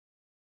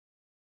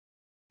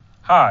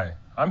Hi,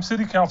 I'm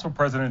City Council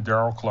President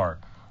Darrell Clarke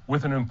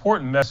with an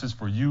important message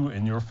for you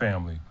and your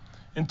family.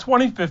 In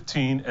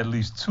 2015, at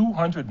least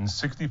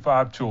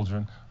 265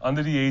 children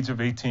under the age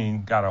of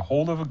 18 got a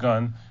hold of a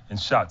gun and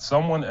shot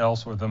someone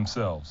else or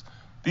themselves.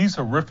 These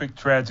horrific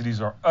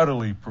tragedies are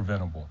utterly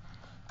preventable.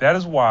 That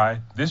is why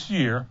this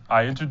year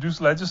I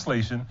introduced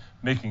legislation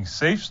making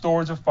safe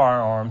storage of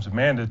firearms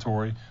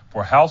mandatory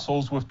for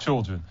households with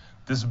children.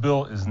 This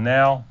bill is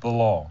now the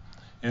law.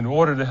 In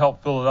order to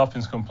help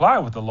Philadelphians comply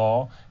with the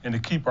law and to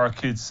keep our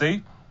kids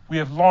safe, we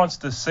have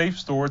launched the Safe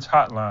Storage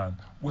Hotline,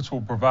 which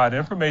will provide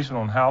information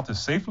on how to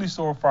safely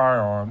store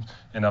firearms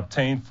and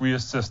obtain free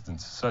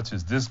assistance, such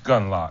as this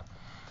gun lock.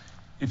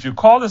 If you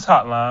call this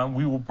hotline,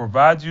 we will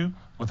provide you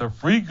with a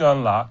free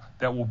gun lock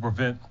that will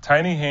prevent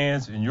tiny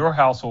hands in your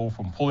household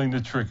from pulling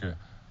the trigger.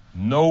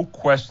 No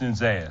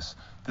questions asked.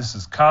 This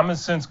is common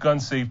sense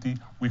gun safety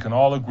we can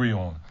all agree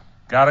on.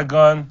 Got a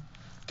gun?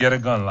 Get a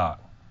gun lock.